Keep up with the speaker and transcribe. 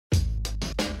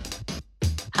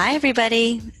Hi,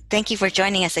 everybody. Thank you for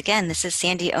joining us again. This is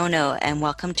Sandy Ono, and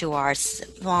welcome to our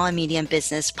Small and Medium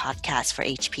Business podcast for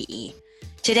HPE.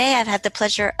 Today, I've had the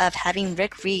pleasure of having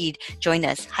Rick Reed join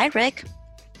us. Hi, Rick.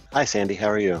 Hi, Sandy. How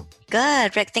are you?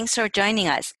 Good, Rick. Thanks for joining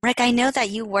us. Rick, I know that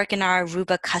you work in our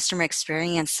Aruba Customer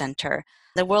Experience Center.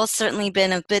 The world's certainly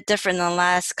been a bit different in the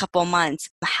last couple months.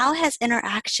 How has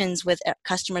interactions with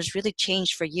customers really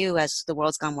changed for you as the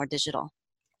world's gone more digital?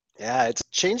 Yeah, it's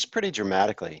changed pretty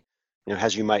dramatically.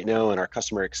 As you might know, in our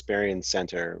Customer Experience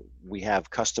Center, we have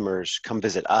customers come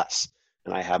visit us.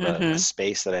 And I have a Mm-hmm.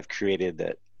 space that I've created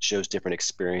that shows different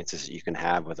experiences that you can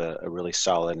have with a really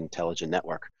solid, intelligent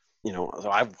network. So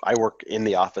I work in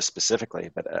the office specifically,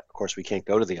 but of course we can't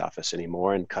go to the office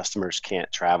anymore, and customers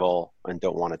can't travel and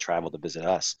don't want to travel to visit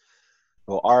us.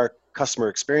 Well, our Customer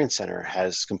Experience Center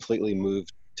has completely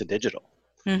moved to digital.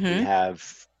 We Mm-hmm. have,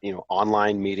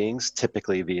 online meetings,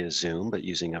 typically via Zoom, but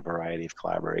using a variety of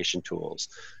collaboration tools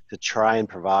to try and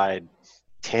provide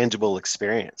tangible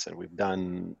experience. And we've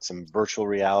done some virtual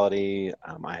reality.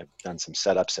 I have done some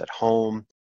setups at home,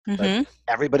 but Mm-hmm.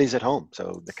 everybody's at home.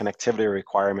 So the connectivity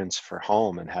requirements for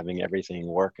home and having everything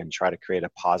work and try to create a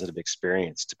positive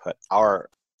experience to put our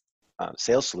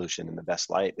sales solution in the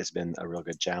best light has been a real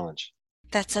good challenge.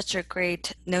 That's such a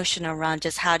great notion around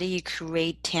just how do you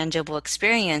create tangible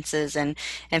experiences. And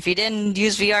if you didn't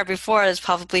use VR before, it's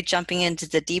probably jumping into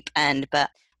the deep end, but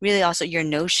really also your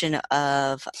notion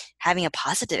of having a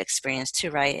positive experience too,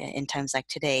 right? In times like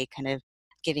today, kind of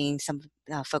giving some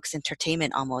folks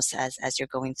entertainment almost as you're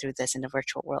going through this in the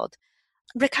virtual world.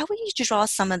 Rick, how would you draw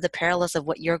some of the parallels of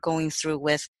what you're going through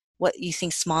with what you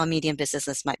think small and medium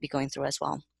businesses might be going through as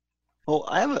well? Well,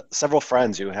 I have several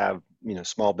friends who have,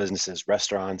 small businesses,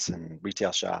 restaurants and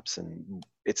retail shops, and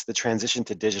it's the transition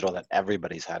to digital that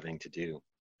everybody's having to do.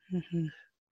 Hmm.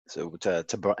 So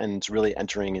and it's really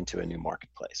entering into a new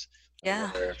marketplace.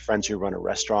 Yeah. Whether friends who run a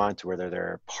restaurant, whether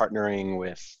they're partnering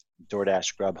with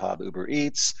DoorDash, Grubhub, Uber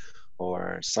Eats,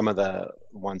 or some of the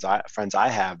friends I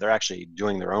have, they're actually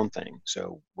doing their own thing.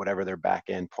 So whatever their back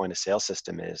end point of sale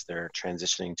system is, they're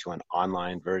transitioning to an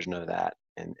online version of that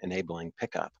and enabling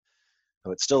pickup. So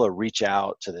it's still a reach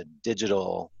out to the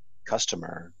digital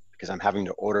customer because I'm having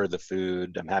to order the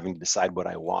food. I'm having to decide what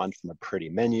I want from a pretty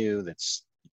menu that's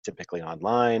typically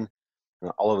online.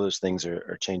 And all of those things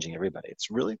are changing everybody. It's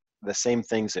really the same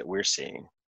things that we're seeing.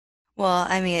 Well,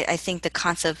 I mean, I think the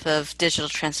concept of digital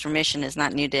transformation is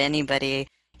not new to anybody.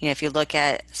 If you look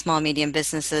at small, medium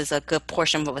businesses, a good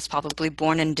portion of it was probably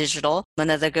born in digital.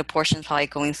 Another good portion is probably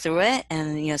going through it.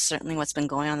 And, certainly what's been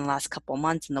going on in the last couple of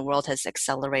months and the world has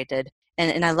accelerated.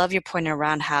 And I love your point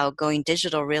around how going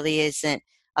digital really isn't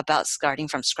about starting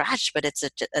from scratch, but it's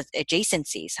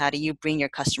adjacencies. How do you bring your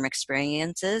customer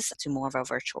experiences to more of a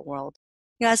virtual world?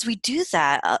 As we do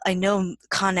that, I know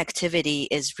connectivity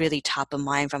is really top of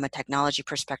mind from a technology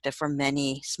perspective for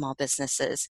many small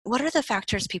businesses. What are the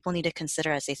factors people need to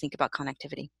consider as they think about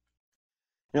connectivity?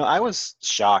 I was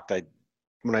shocked.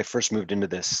 When I first moved into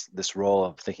this role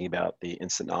of thinking about the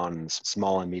instant on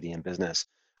small and medium business,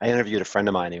 I interviewed a friend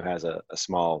of mine who has a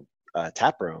small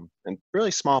tap room and really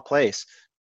small place,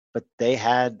 but they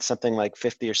had something like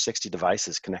 50 or 60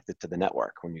 devices connected to the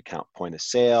network. When you count point of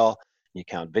sale, you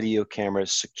count video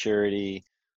cameras, security,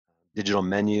 digital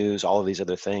menus, all of these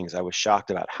other things. I was shocked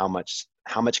about how much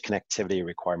connectivity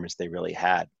requirements they really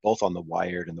had, both on the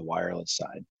wired and the wireless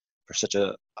side. For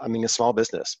a small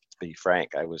business, to be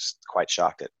frank, I was quite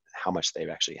shocked at how much they've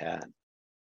actually had.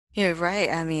 You're right.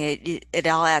 I mean, it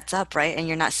all adds up, right? And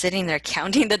you're not sitting there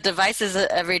counting the devices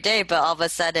every day, but all of a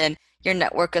sudden your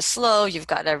network is slow. You've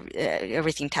got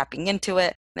everything tapping into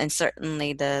it. And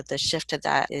certainly the shift to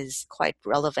that is quite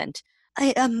relevant.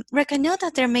 Rick, I know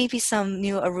that there may be some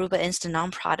new Aruba Instant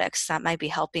On products that might be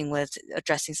helping with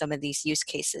addressing some of these use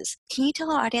cases. Can you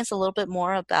tell our audience a little bit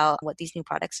more about what these new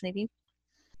products may be?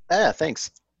 Yeah,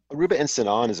 thanks. Aruba Instant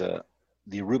On is the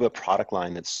Aruba product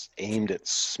line that's aimed at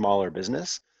smaller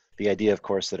business. The idea, of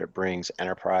course, that it brings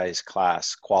enterprise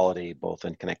class quality, both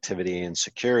in connectivity and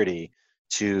security,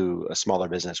 to a smaller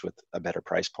business with a better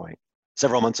price point.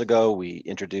 Several months ago, we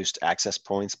introduced access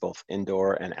points, both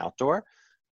indoor and outdoor,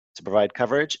 to provide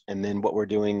coverage. And then what we're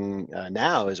doing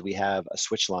now is we have a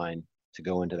switch line to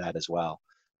go into that as well.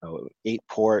 8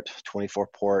 port, 24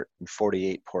 port, and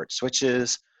 48 port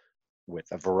switches with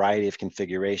a variety of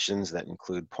configurations that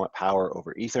include power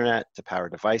over Ethernet to power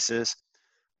devices.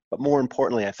 But more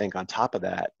importantly, I think on top of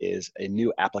that is a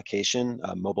new application,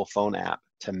 a mobile phone app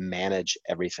to manage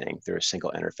everything through a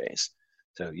single interface.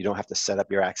 So you don't have to set up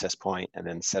your access point and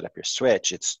then set up your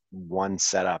switch. It's one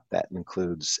setup that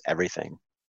includes everything.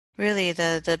 Really,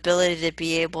 the ability to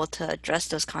be able to address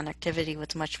those connectivity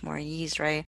with much more ease,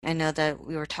 right? I know that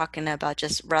we were talking about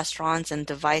just restaurants and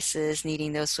devices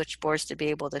needing those switchboards to be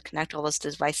able to connect all those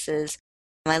devices.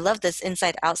 And I love this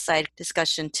inside outside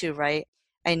discussion too, right?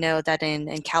 I know that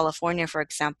in California, for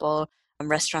example,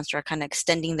 restaurants are kind of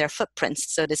extending their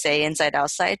footprints, so to say, inside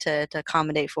outside to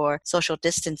accommodate for social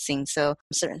distancing. So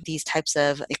certain these types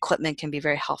of equipment can be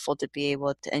very helpful to be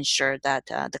able to ensure that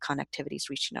the connectivity is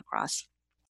reaching across.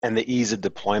 And the ease of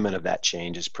deployment of that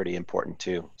change is pretty important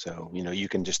too. So, you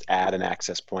can just add an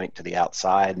access point to the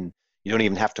outside and you don't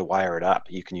even have to wire it up.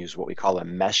 You can use what we call a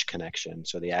mesh connection.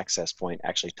 So the access point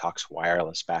actually talks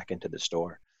wireless back into the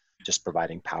store, just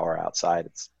providing power outside.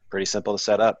 It's pretty simple to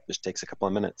set up, just takes a couple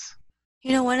of minutes.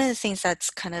 One of the things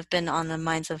that's kind of been on the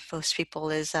minds of most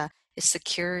people is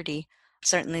security.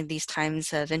 Certainly, these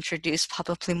times have introduced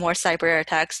probably more cyber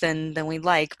attacks than we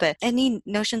like. But any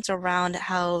notions around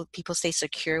how people stay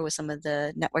secure with some of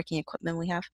the networking equipment we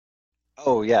have?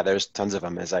 Oh yeah, there's tons of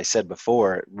them. As I said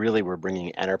before, really we're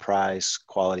bringing enterprise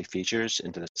quality features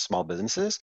into the small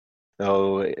businesses.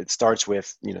 So it starts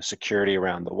with security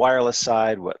around the wireless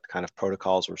side, what kind of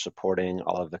protocols we're supporting,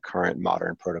 all of the current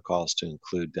modern protocols to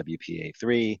include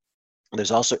WPA3. There's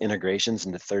also integrations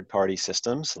into third-party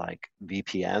systems like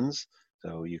VPNs,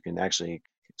 so you can actually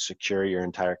secure your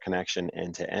entire connection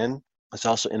end to end. There's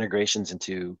also integrations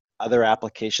into other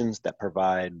applications that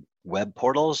provide web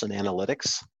portals and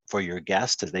analytics for your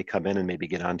guests as they come in and maybe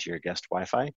get onto your guest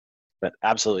Wi-Fi. But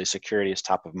absolutely, security is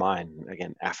top of mind.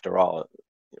 Again, after all,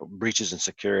 breaches in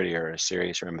security are a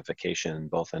serious ramification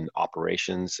both in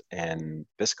operations and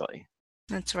fiscally.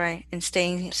 That's right. And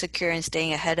staying secure and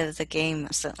staying ahead of the game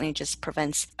certainly just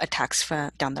prevents attacks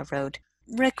from down the road.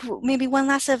 Rick, maybe one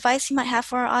last advice you might have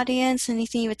for our audience?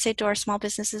 Anything you would say to our small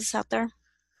businesses out there?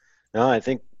 No, I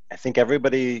think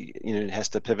everybody has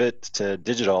to pivot to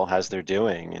digital as they're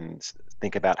doing and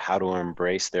think about how to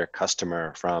embrace their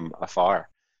customer from afar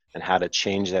and how to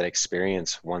change that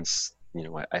experience once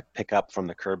I pick up from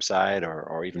the curbside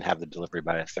or even have the delivery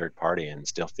by a third party and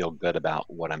still feel good about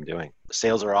what I'm doing.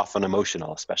 Sales are often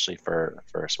emotional, especially for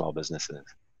small businesses.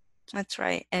 That's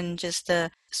right. And just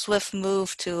a swift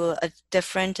move to a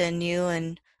different and new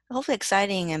and hopefully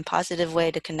exciting and positive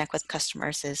way to connect with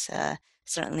customers is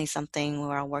certainly something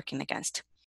we're all working against.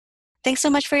 Thanks so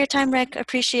much for your time, Rick.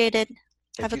 Appreciate it.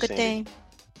 Have Thank a you, good Sandy. day.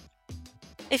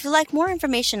 If you'd like more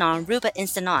information on Aruba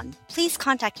Instant On, please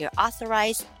contact your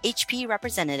authorized HP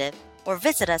representative or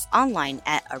visit us online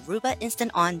at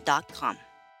arubainstanton.com.